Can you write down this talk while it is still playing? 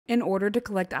In order to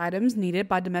collect items needed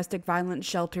by domestic violence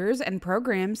shelters and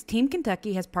programs, Team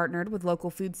Kentucky has partnered with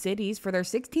local food cities for their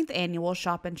 16th annual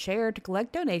Shop and Share to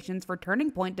collect donations for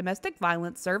Turning Point Domestic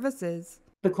Violence Services.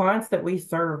 The clients that we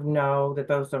serve know that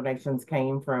those donations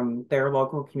came from their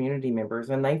local community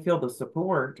members, and they feel the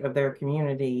support of their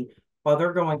community while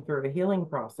they're going through a healing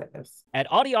process. At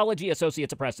Audiology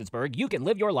Associates of Prestonsburg, you can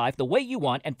live your life the way you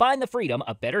want and find the freedom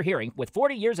of better hearing. With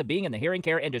 40 years of being in the hearing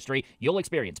care industry, you'll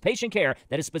experience patient care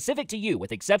that is specific to you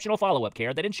with exceptional follow-up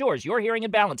care that ensures your hearing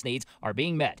and balance needs are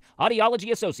being met. Audiology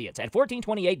Associates at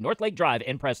 1428 North Lake Drive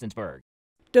in Prestonsburg.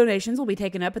 Donations will be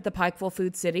taken up at the Pikeville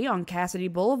Food City on Cassidy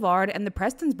Boulevard and the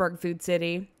Prestonsburg Food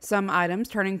City. Some items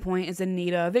Turning Point is in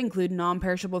need of include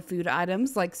non-perishable food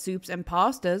items like soups and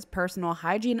pastas, personal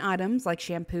hygiene items like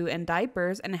shampoo and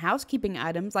diapers, and housekeeping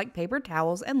items like paper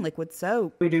towels and liquid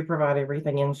soap. We do provide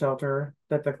everything in shelter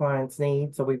that the clients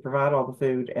need. So we provide all the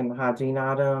food and the hygiene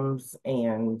items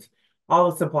and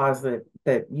all the supplies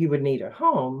that you would need at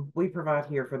home, we provide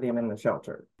here for them in the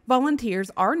shelter.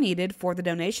 Volunteers are needed for the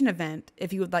donation event.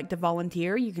 If you would like to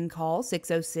volunteer, you can call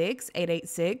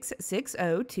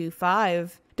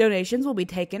 606-886-6025. Donations will be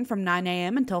taken from 9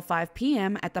 a.m. until 5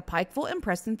 p.m. at the Pikeville and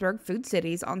Prestonsburg Food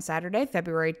Cities on Saturday,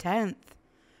 February 10th.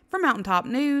 For Mountaintop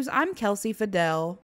News, I'm Kelsey Fidel.